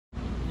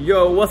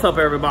Yo, what's up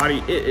everybody?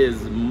 It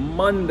is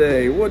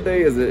Monday. What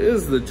day is it? It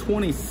is the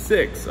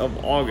 26th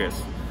of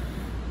August.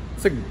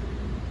 It's a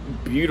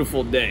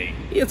beautiful day.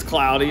 It's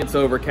cloudy, it's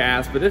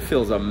overcast, but it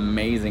feels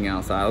amazing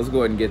outside. Let's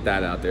go ahead and get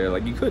that out there.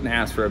 Like, you couldn't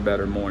ask for a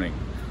better morning.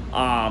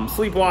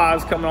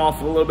 Sleep-wise, coming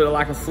off a little bit of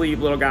lack of sleep.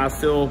 Little guy's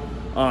still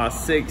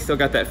sick, still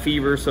got that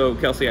fever, so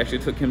Kelsey actually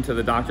took him to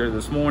the doctor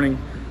this morning.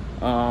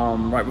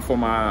 Right before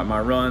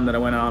my run that I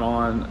went out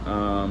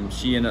on.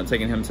 She ended up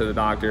taking him to the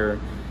doctor.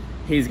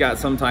 He's got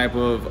some type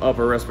of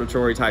upper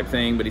respiratory type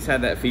thing, but he's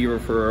had that fever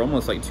for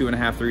almost like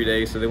 2.5, 3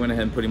 days, so they went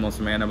ahead and put him on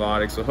some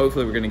antibiotics. So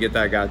hopefully we're gonna get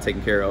that guy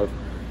taken care of.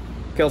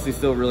 Kelsey's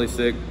still really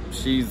sick.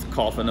 She's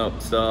coughing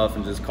up stuff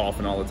and just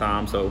coughing all the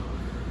time, so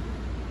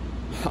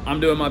I'm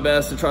doing my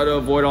best to try to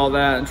avoid all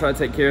that and try to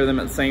take care of them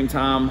at the same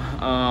time.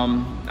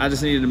 I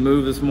just needed to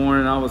move this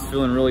morning. I was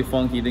feeling really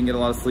funky, didn't get a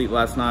lot of sleep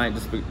last night,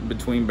 just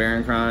between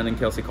Baron crying and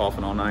Kelsey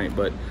coughing all night,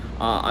 but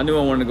I knew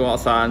I wanted to go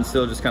outside and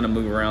still just kind of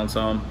move around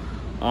some.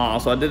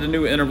 So I did a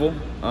new interval,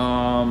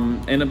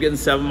 ended up getting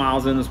 7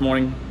 miles in this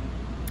morning.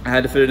 I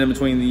had to fit it in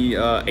between the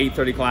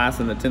 8:30 class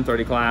and the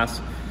 10:30 class.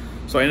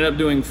 So I ended up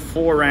doing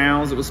 4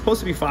 rounds. It was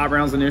supposed to be 5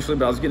 rounds initially,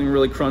 but I was getting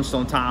really crunched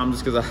on time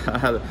just because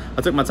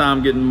I took my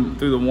time getting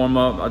through the warm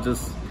up.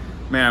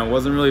 I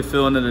wasn't really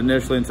feeling it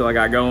initially until I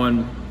got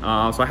going.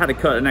 So I had to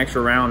cut an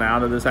extra round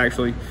out of this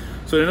actually.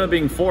 So it ended up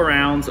being 4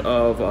 rounds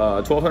of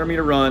 1,200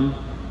 meter run,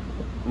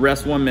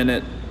 rest 1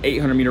 minute,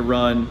 800 meter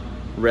run,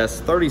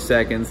 rest 30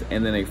 seconds,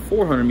 and then a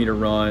 400 meter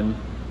run,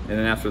 and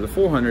then after the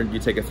 400 you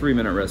take a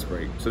 3-minute rest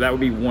break. So that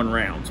would be 1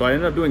 round. So I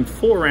ended up doing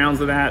 4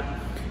 rounds of that,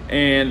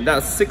 and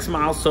that's 6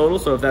 miles total.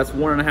 So if that's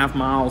 1.5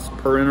 miles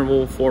per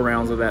interval, 4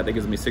 rounds of that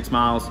gives me 6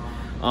 miles.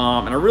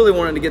 And I really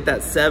wanted to get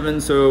that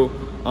 7, so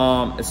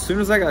as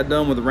soon as I got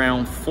done with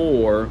round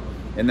 4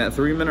 and that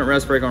 3-minute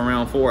rest break on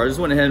round 4, I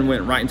just went ahead and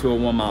went right into a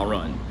 1 mile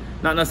run.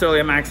 Not necessarily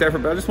a max effort,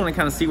 but I just want to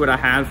kind of see what I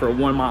had for a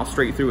 1 mile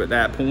straight through at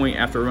that point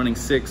after running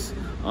 6.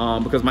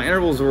 Because my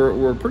intervals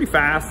were pretty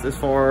fast as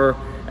far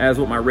as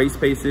what my race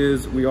pace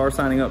is. We are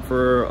signing up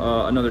for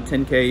another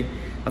 10K.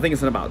 I think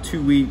it's in about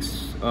 2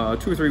 weeks, 2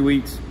 or 3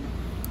 weeks.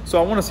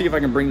 So I want to see if I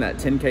can bring that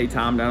 10K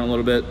time down a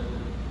little bit.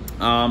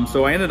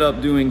 So I ended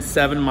up doing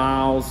 7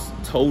 miles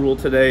total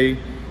today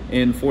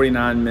in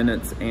 49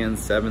 minutes and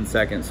 7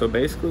 seconds. So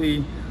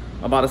basically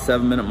about a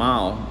 7-minute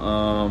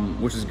mile,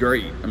 which is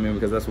great. I mean,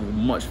 because that's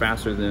much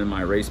faster than my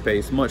race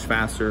pace, much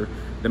faster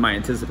than my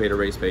anticipated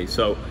race pace.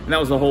 So, and that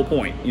was the whole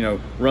point, you know,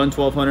 run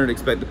 1,200,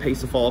 expect the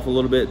pace to fall off a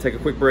little bit, take a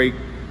quick break,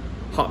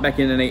 hop back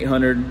in an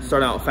 800,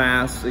 start out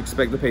fast,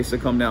 expect the pace to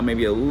come down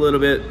maybe a little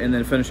bit, and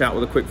then finish out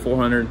with a quick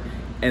 400,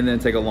 and then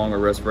take a longer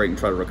rest break and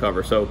try to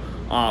recover. So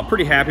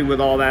pretty happy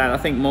with all that. I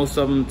think most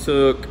of them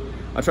took,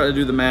 I tried to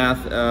do the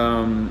math,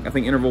 I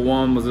think interval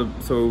 1 was,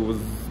 so it was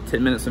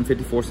 10 minutes and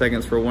 54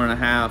 seconds for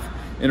 1.5.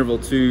 Interval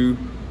 2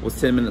 was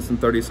 10 minutes and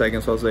 30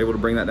 seconds, so I was able to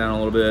bring that down a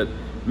little bit.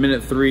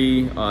 Minute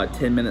 3,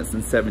 10 minutes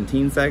and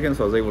 17 seconds,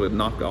 so I was able to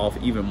knock it off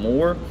even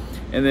more.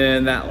 And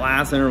then that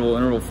last interval,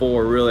 interval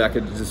 4, really I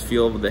could just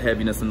feel the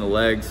heaviness in the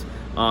legs.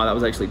 That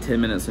was actually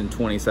 10 minutes and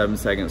 27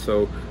 seconds,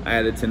 so I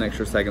added 10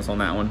 extra seconds on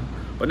that one.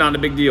 But not a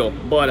big deal.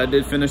 But I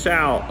did finish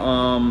out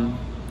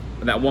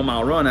that 1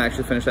 mile run. I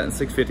actually finished that in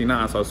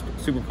 6:59, so I was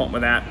super pumped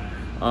with that.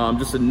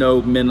 Just to know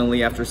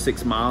mentally after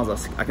 6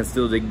 miles, I can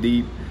still dig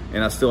deep,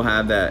 and I still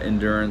have that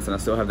endurance, and I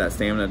still have that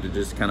stamina to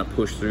just kind of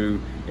push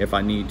through if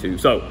I need to.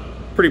 So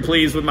pretty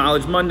pleased with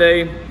Mileage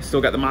Monday.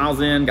 Still got the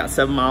miles in, got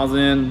 7 miles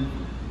in.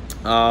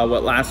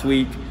 Last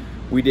week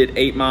we did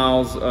 8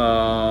 miles,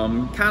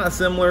 kind of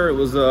similar. It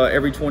was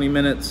every 20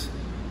 minutes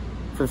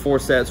for 4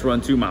 sets,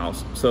 run 2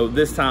 miles. So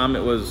this time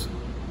it was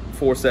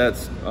 4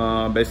 sets,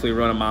 basically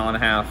run 1.5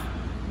 miles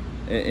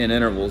in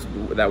intervals.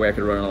 That way I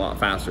could run it a lot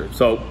faster.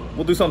 So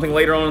we'll do something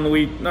later on in the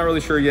week. Not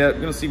really sure yet.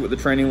 Gonna see what the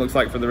training looks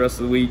like for the rest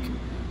of the week.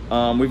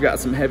 We've got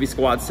some heavy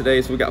squats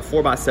today. So we got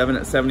 4x7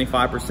 at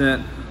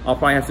 75%. I'll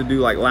probably have to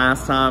do like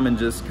last time and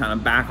just kind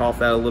of back off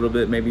that a little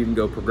bit, maybe even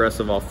go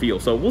progressive off feel.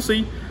 So we'll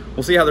see.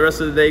 We'll see how the rest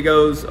of the day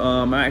goes.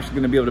 I'm actually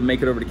gonna be able to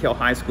make it over to Kell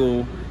High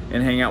School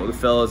and hang out with the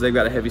fellas. They've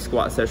got a heavy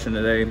squat session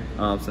today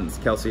since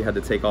Kelsey had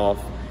to take off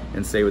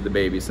and stay with the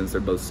baby since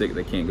they're both sick.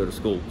 They can't go to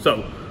school.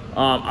 So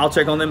I'll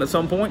check on them at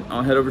some point.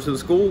 I'll head over to the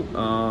school,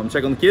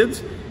 check on the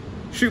kids,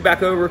 shoot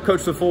back over,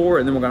 coach the 4,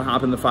 and then we're gonna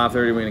hop in the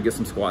 5:30. We're gonna get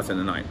some squats in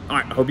tonight. All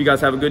right, I hope you guys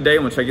have a good day,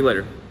 and we'll check you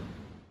later.